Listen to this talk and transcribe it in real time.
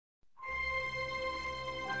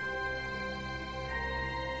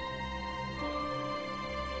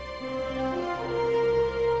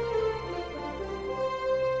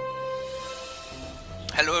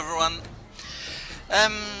Hello everyone.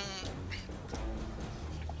 Um,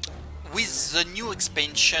 with the new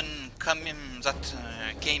expansion that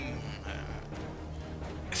came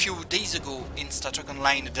a few days ago in Star Trek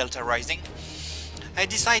Online Delta Rising, I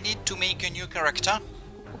decided to make a new character,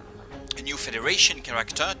 a new Federation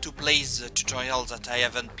character, to play the tutorial that I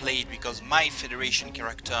haven't played because my Federation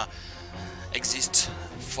character exists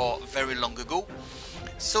for very long ago.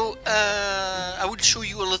 So I will show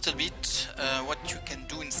you a little bit what you can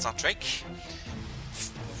do in Star Trek.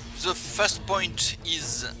 The first point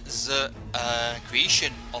is the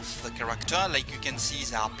creation of the character. Like you can see,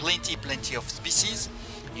 there are plenty of species: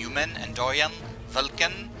 human, Andorian,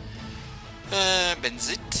 Vulcan,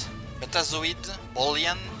 Benzit, Betazoid,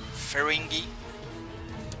 Bolian, Ferengi,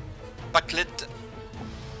 Pakled,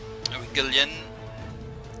 Rigelian,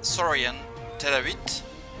 Saurian, Telavit,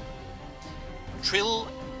 Trill,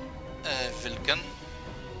 Vulcan,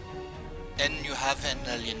 and you have an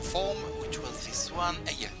alien form, which was this one,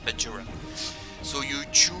 yeah, Bajoran. So you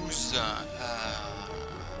choose the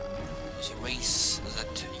race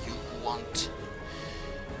that you want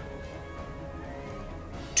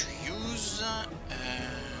to use.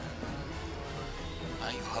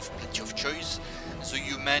 You have plenty of choice. The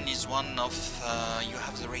human is one of, you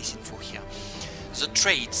have the race info here. The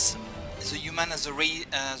traits. The human has the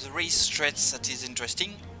race traits that is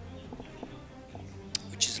interesting,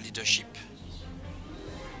 which is leadership.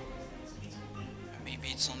 Maybe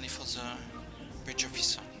it's only for the bridge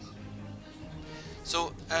officer.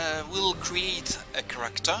 So we'll create a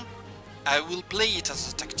character. I will play it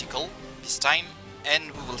as a tactical this time, and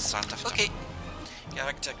we will start after. Okay.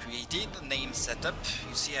 Character created, name setup.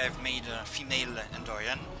 You see I've made a female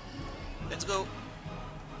Andorian. Let's go.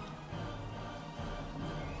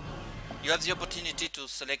 You have the opportunity to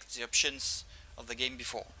select the options of the game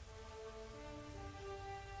before.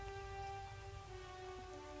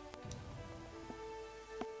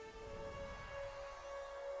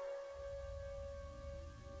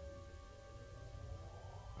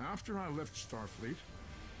 After I left Starfleet,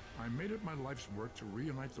 I made it my life's work to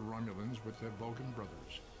reunite the Romulans with their Vulcan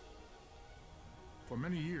brothers. For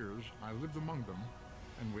many years, I lived among them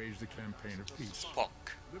and waged a campaign of peace. Spock.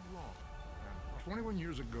 Lived long. 21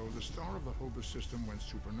 years ago, the star of the Hobus system went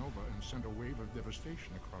supernova and sent a wave of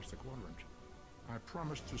devastation across the quadrant. I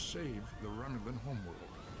promised to save the Romulan homeworld.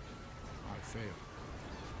 I failed.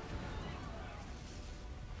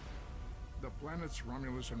 The planets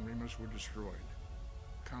Romulus and Remus were destroyed.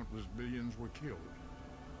 Countless billions were killed.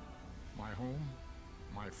 My home,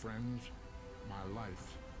 my friends, my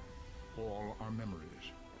life, all are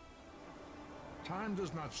memories. Time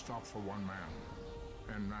does not stop for one man,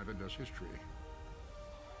 and neither does history.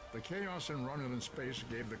 The chaos in Romulan space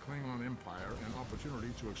gave the Klingon Empire an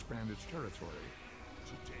opportunity to expand its territory.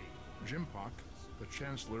 Jimpak, the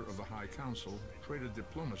Chancellor of the High Council, traded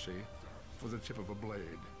diplomacy for the tip of a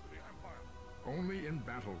blade. Only in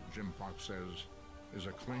battle, Jimpak says, is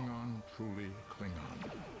a Klingon truly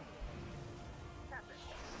Klingon.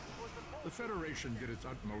 The Federation did its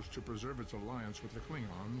utmost to preserve its alliance with the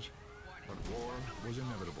Klingons, but war was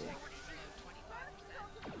inevitable.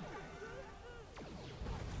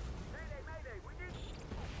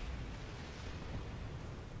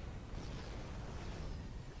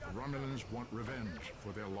 The Romulans want revenge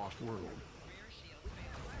for their lost world.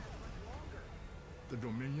 The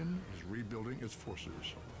Dominion is rebuilding its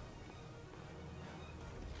forces.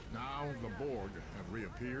 Now the Borg have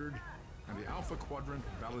reappeared, and the Alpha Quadrant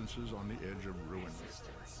balances on the edge of ruin.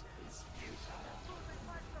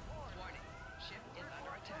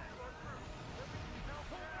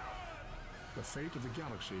 The fate of the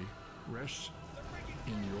galaxy rests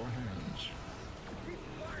in your hands.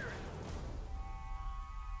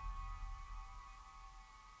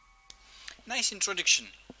 Nice introduction.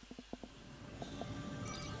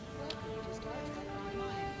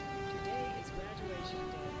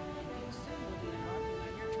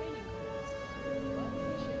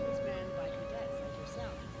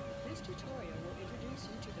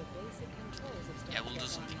 Yeah, we'll do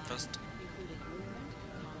something first.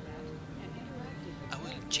 I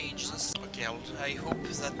will change this. Okay, I hope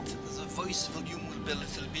that the voice volume will be a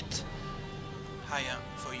little bit higher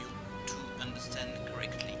for you to understand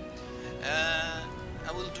correctly.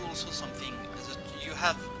 I will do also something that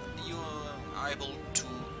you are able to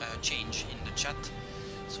change in the chat.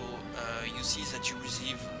 So you see that you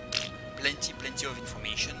receive plenty of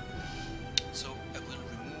information. So I will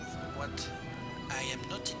remove what I am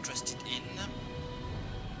not interested in.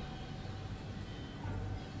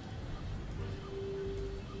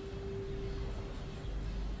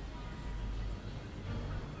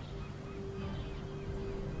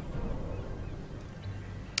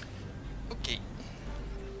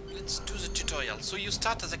 let's do the tutorial. So you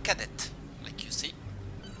start as a cadet, like you see.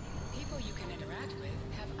 People you can interact with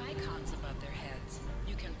have icons above their heads.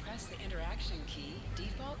 You can press the interaction key,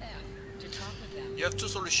 default F, to talk with them. You have two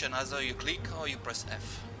solutions, either you click or you press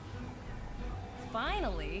F.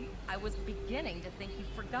 Finally, I was beginning to think you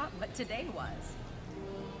forgot what today was.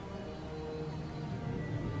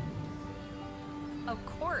 Of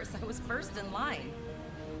course, I was first in line.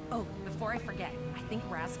 Oh, before I forget, I think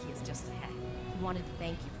Rasky is just ahead. He wanted to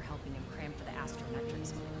thank you for helping him cram for the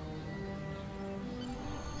astrometrics.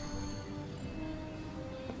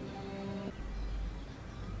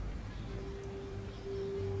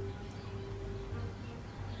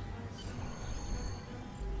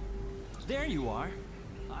 There you are.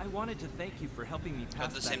 I wanted to thank you for helping me pass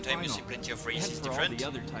At the same time, you see plenty of races and for all different. the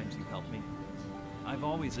other times you helped me. I've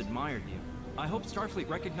always admired you. I hope Starfleet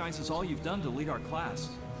recognizes all you've done to lead our class.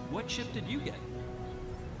 What ship did you get?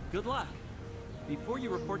 Good luck. Before you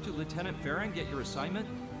report to Lieutenant Farah and get your assignment,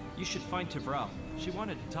 you should find Tavral. She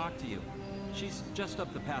wanted to talk to you. She's just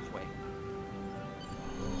up the pathway.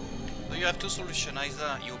 So you have two solutions,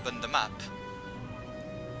 either you open the map,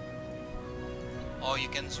 or you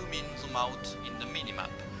can zoom in, zoom out in the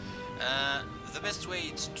minimap. The best way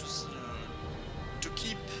is to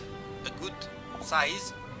keep a good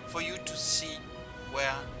size for you to see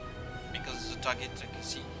where, because the target, like you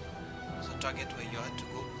see, the target where you have to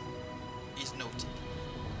go is noted.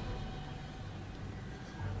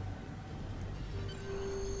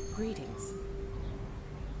 Greetings.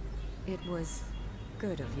 It was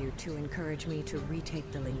good of you to encourage me to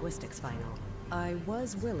retake the linguistics final. I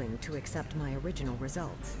was willing to accept my original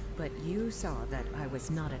results, but you saw that I was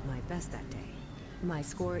not at my best that day. My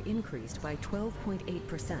score increased by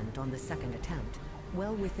 12.8% on the second attempt,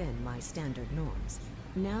 well within my standard norms.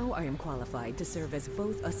 Now I am qualified to serve as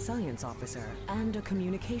both a science officer and a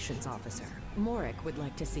communications officer. Morik would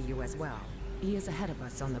like to see you as well. He is ahead of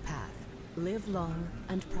us on the path. Live long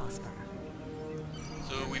and prosper.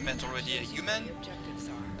 So we met already a human,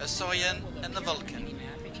 a Saurian, and a Vulcan.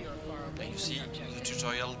 You see, the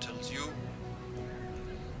tutorial tells you.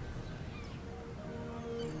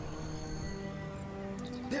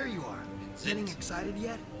 There you are. Getting excited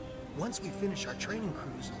yet? Once we finish our training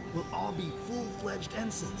cruise, we'll all be full-fledged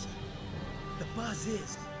ensigns. The buzz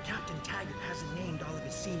is, Captain Taggart hasn't named all of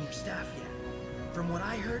his senior staff yet. From what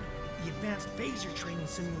I heard, the advanced phaser training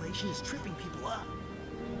simulation is tripping people up.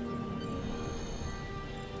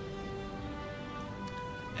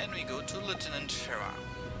 And we go to Lieutenant Farah.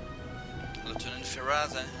 Lieutenant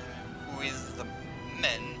Farah, who is the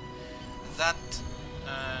man that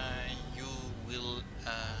you will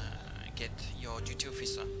get your duty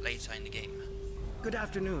officer later in the game. Good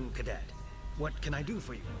afternoon, Cadet. What can I do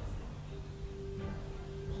for you?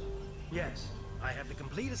 Yes, I have the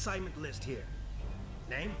complete assignment list here.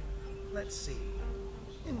 Name? Let's see.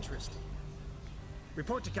 Interesting.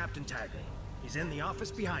 Report to Captain Taggart. He's in the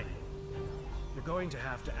office behind me. You're going to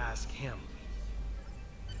have to ask him.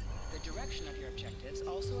 The direction of your objectives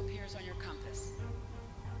also appears on your compass.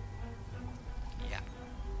 Yeah.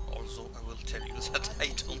 Also, I will tell you that I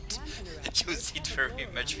don't use it very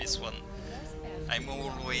much, this one. I'm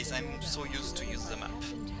so used to use the map.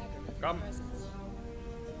 Come.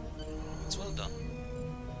 It's well done.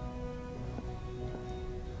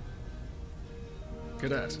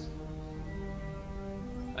 Cadet.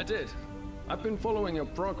 I did. I've been following your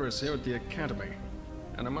progress here at the Academy,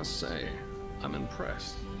 and I must say, I'm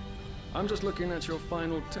impressed. I'm just looking at your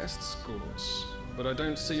final test scores, but I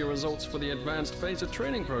don't see your results for the Advanced Phaser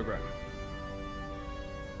Training Program.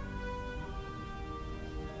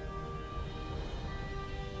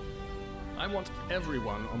 I want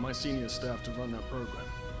everyone on my senior staff to run that program,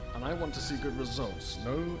 and I want to see good results,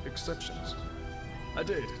 no exceptions. I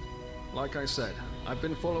did. Like I said, I've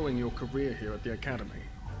been following your career here at the Academy.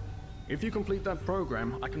 If you complete that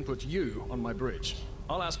program, I can put you on my bridge.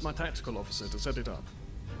 I'll ask my tactical officer to set it up.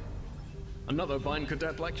 Another Vine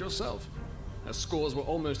cadet like yourself. Her scores were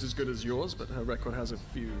almost as good as yours, but her record has a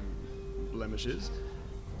few blemishes.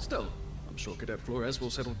 Still, I'm sure Cadet Flores will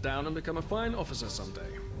settle down and become a fine officer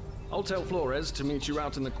someday. I'll tell Flores to meet you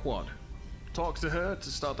out in the quad. Talk to her to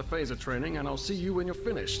start the phaser training, and I'll see you when you're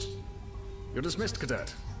finished. You're dismissed,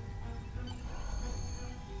 Cadet.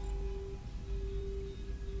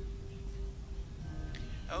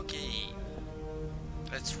 Okay,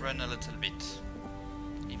 let's run a little bit.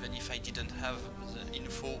 Even if I didn't have the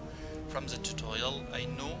info from the tutorial, I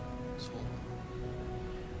know, so...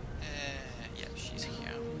 yeah, she's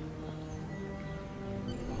here.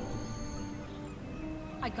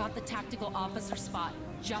 I got the tactical officer spot,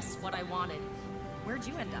 just what I wanted. Where'd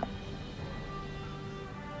you end up?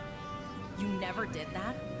 You never did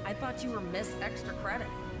that? I thought you were Miss Extra Credit.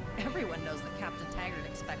 Everyone knows that Captain Taggart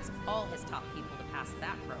expects all his top people to pass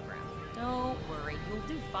that program. Don't worry, you'll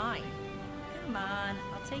do fine. Come on,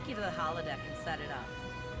 I'll take you to the holodeck and set it up.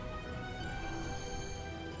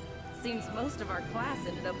 Seems most of our class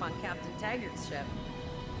ended up on Captain Taggart's ship.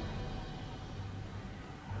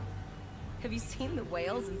 Have you seen the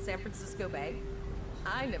whales in San Francisco Bay?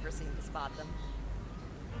 I never seem to spot them.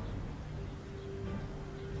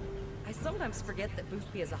 I sometimes forget that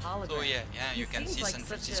Boothby is a hologram. So yeah, you can see like San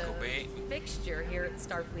Francisco Bay. Fixture here at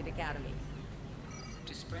Starfleet Academy.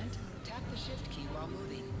 To sprint, tap the shift key while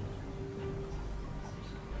moving.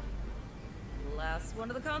 Last one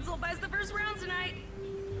of the console buys the first round tonight.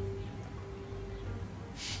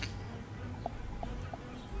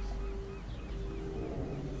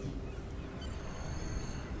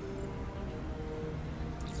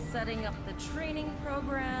 Setting up the training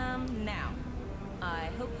program now.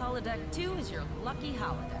 I hope holodeck 2 is your lucky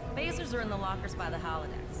holodeck. Phasers are in the lockers by the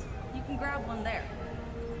holodecks. You can grab one there.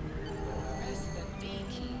 Press the D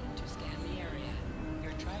key to scan the area.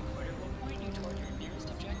 Your tricorder will point you toward your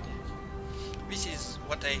nearest objective. This is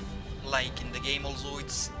what I like in the game, although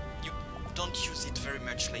you don't use it very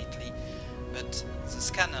much lately. But the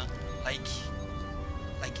scanner,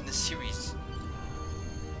 like in the series.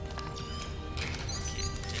 Okay,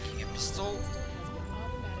 taking a pistol.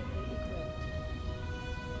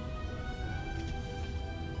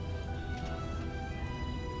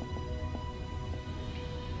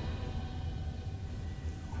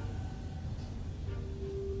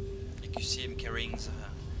 You see him carrying the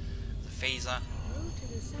phaser. Move to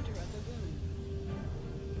the center of the room.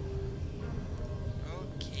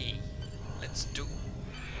 Okay, let's do. In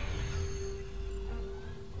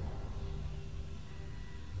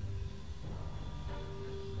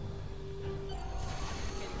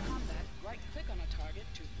combat, right-click on a target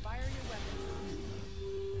to fire your weapon.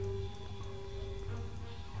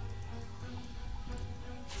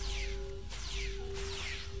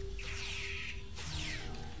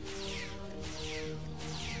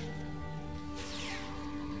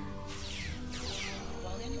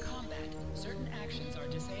 Certain actions are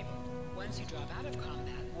disabled. Once you drop out of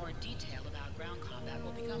combat, more detail about ground combat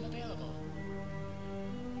will become available.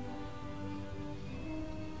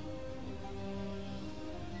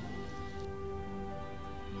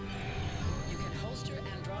 You can holster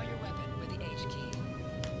and draw your weapon with the H key.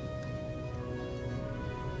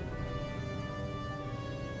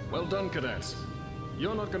 Well done, cadets.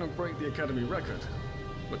 You're not going to break the Academy record,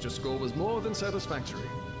 but your score was more than satisfactory.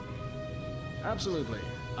 Absolutely.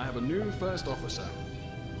 I have a new first officer.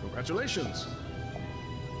 Congratulations.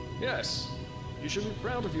 Yes, you should be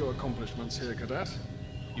proud of your accomplishments here, cadet.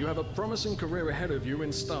 You have a promising career ahead of you in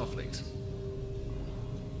Starfleet.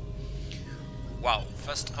 Wow,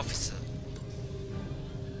 first officer.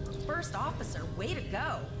 First officer, way to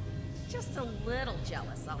go. Just a little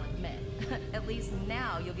jealous, I'll admit. At least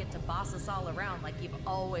now you'll get to boss us all around like you've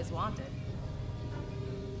always wanted.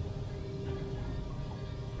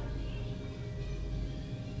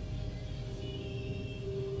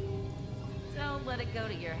 Don't let it go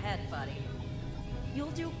to your head, buddy.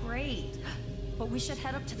 You'll do great. But we should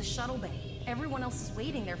head up to the shuttle bay. Everyone else is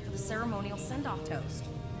waiting there for the ceremonial send-off toast.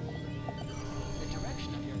 The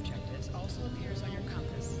direction of your objectives also appears on your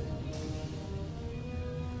compass.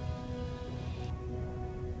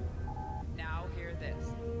 Now hear this.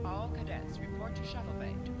 All cadets report to shuttle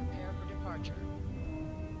bay to prepare for departure.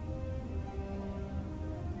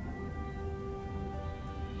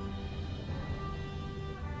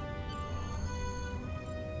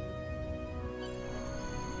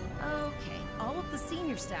 Okay, all of the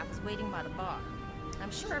senior staff is waiting by the bar.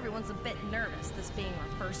 I'm sure everyone's a bit nervous, this being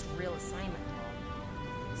our first real assignment.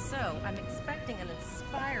 So, I'm expecting an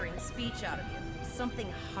inspiring speech out of you.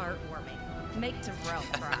 Something heartwarming. Make Terrell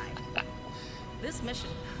cry. This mission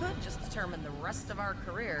could just determine the rest of our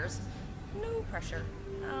careers. No pressure.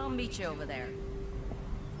 I'll meet you over there.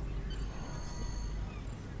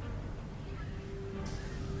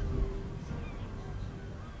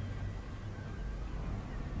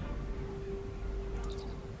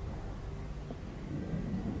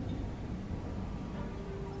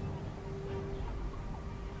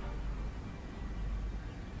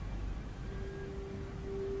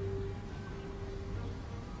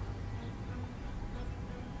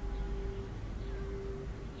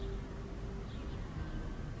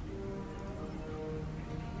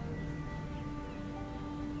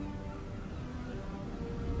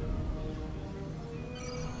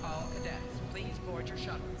 Board your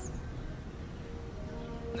shuttles.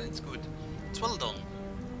 That's good. It's well done.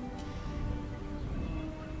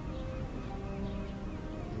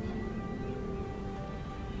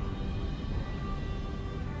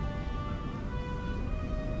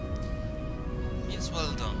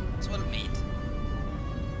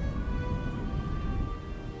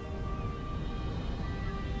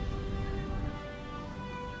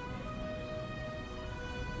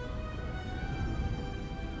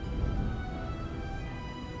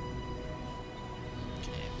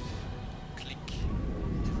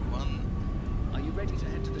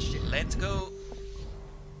 let's go.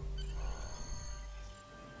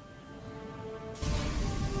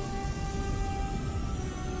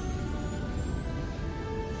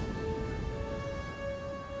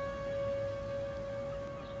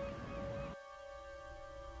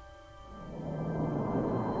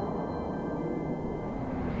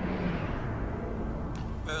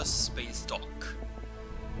 Earth space dock.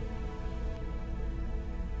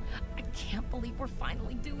 I can't believe we're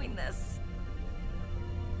finally doing this.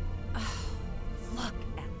 Oh, look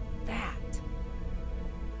at that.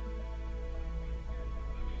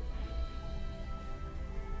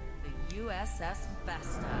 The USS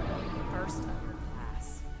Vesta, first of her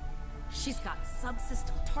class. She's got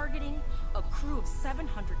subsystem targeting, a crew of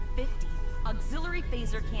 750, auxiliary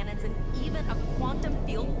phaser cannons, and even a quantum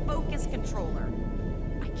field focus controller.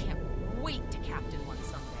 I can't wait to captain one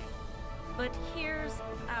someday. But here's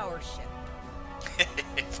our ship.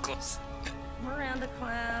 Of course. Miranda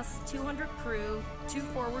class, 200 crew, 2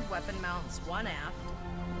 forward weapon mounts, 1 aft.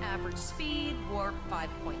 Average speed, warp 5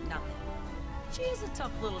 point nothing. She's a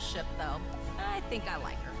tough little ship though. I think I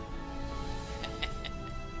like her.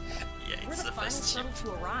 Yeah, We're it's the the final first ship.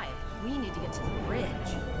 shuttle to arrive. We need to get to the bridge.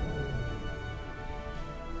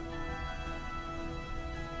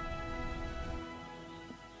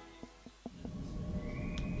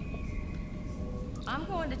 I'm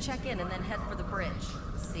going to check in and then head for the bridge.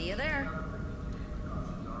 See you there.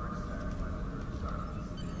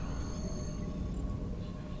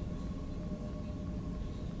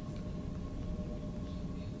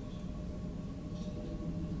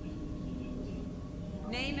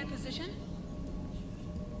 Name and position?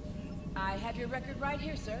 I have your record right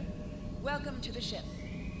here, sir. Welcome to the ship.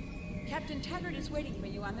 Captain Taggart is waiting for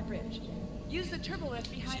you on the bridge. Use the turbo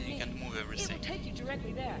lift behind So you me. can move It everything. will take you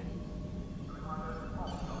directly there.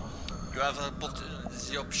 You have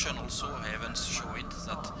the option also, I haven't shown it,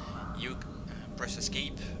 that you press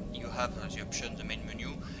escape, you have the option, the main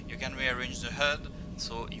menu, you can rearrange the HUD,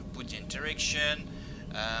 so you put the interaction,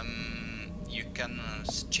 you can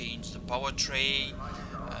change the power tray,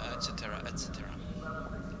 etc, etc.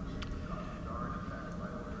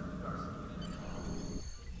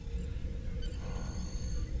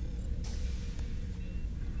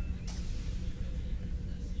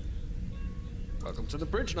 Welcome to the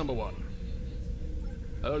bridge, number 1.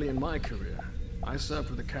 Early in my career, I served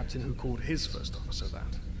with a captain who called his first officer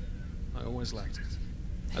that. I always liked it.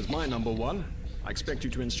 As my number 1, I expect you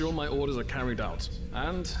to ensure my orders are carried out,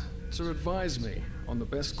 and to advise me on the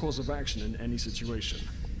best course of action in any situation.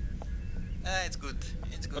 It's good.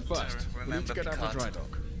 It's good But first, to we remember need to get out Picard. of dry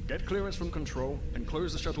dock, get clearance from control, and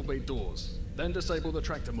close the shuttle bay doors. Then disable the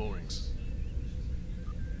tractor moorings.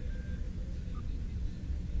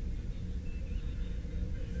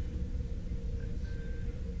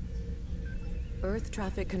 Earth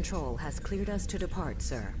traffic control has cleared us to depart,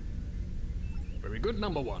 sir. Very good,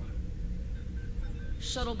 number 1.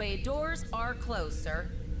 Shuttle bay doors are closed, sir.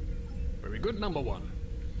 Very good, number 1.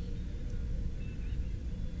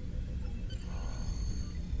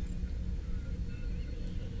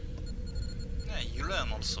 Yeah, you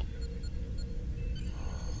learn also.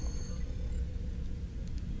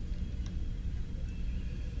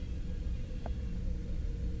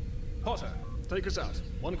 Potter, take us out.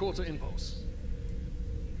 1/4 impulse.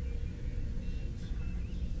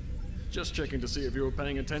 Just checking to see if you were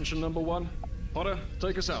paying attention, number 1. Potter,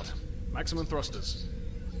 take us out. Maximum thrusters.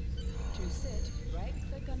 To sit,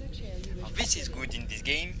 right-click on the chair you wish to This is sit in. good in this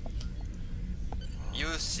game. You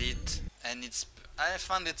sit, and I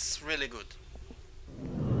found it's really good.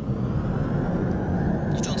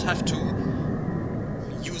 You don't have to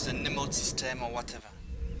use an emote system or whatever.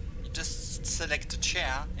 You just select a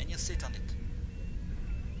chair and you sit on it.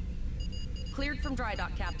 Cleared from dry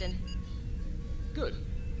dock, Captain. Good.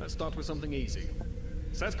 Let's start with something easy.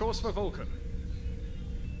 Set course for Vulcan.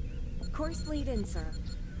 Course lead in, sir.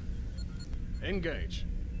 Engage.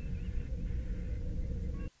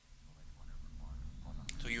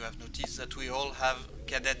 So you have noticed that we all have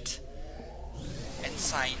cadet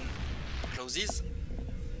ensign closes.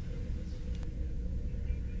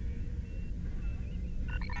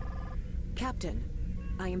 Captain,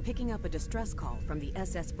 I am picking up a distress call from the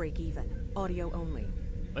SS Break-Even. Audio only.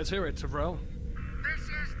 Let's hear it, Tyrell. This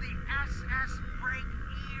is the SS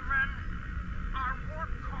Break-Even. Our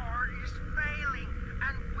warp core is failing,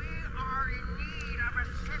 and we are in need of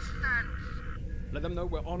assistance. Let them know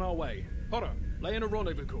we're on our way. Potter, lay in a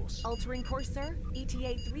rendezvous course. Altering course, sir.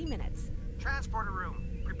 ETA 3 minutes. Transporter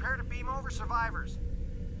room. Prepare to beam over survivors.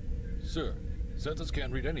 Sir, Sentinels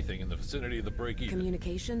can't read anything in the vicinity of the break-even.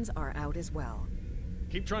 Communications are out as well.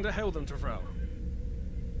 Keep trying to hail them, Tyrell.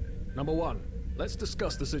 Number 1, Let's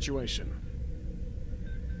discuss the situation.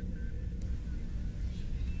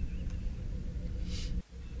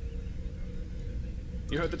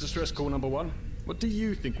 You heard the distress call, number one? What do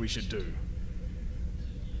you think we should do?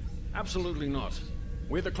 Absolutely not.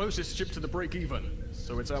 We're the closest ship to the break-even,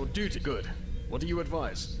 so it's our duty. Good. What do you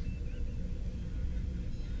advise?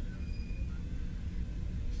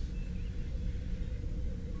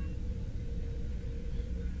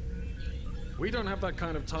 We don't have that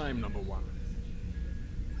kind of time, number one.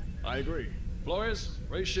 I agree. Flores,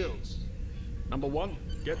 raise shields. Number one,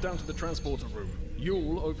 get down to the transporter room.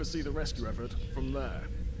 You'll oversee the rescue effort from there.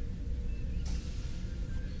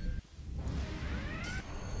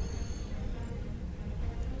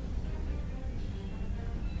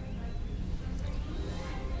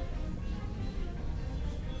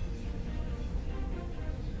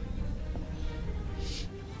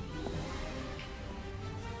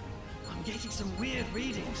 I'm getting some weird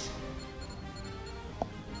readings.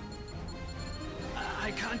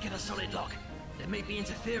 I can't get a solid lock. There may be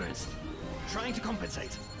interference. Trying to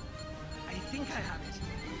compensate. I think I have it.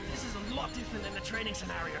 This is a lot different than the training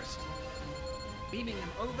scenarios. Beaming them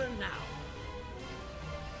over now.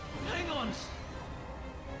 Hang on!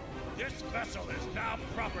 This vessel is now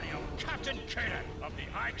property of Captain Kanan of the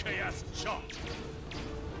IKS Chunk.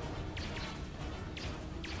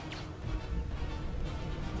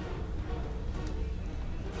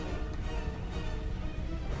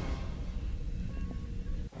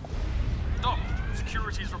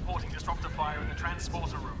 Security is reporting disruptor fire in the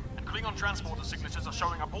transporter room, and Klingon transporter signatures are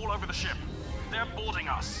showing up all over the ship. They're boarding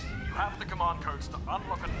us. You have the command codes to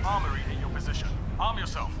unlock an armory in your position. Arm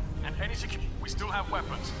yourself, and any security. We still have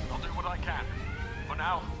weapons. I'll do what I can. For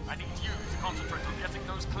now, I need you to concentrate on getting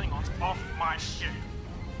those Klingons off my ship.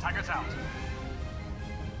 Taggart out.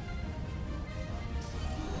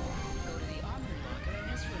 Go to the armory locker in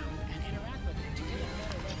this room and interact with it to get a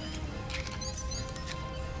better weapon.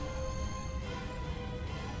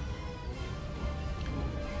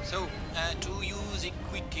 So, to use a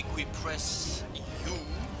quick equip, press U.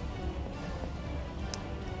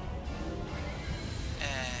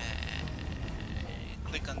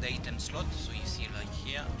 Click on the item slot, so you see like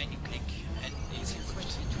here, and you click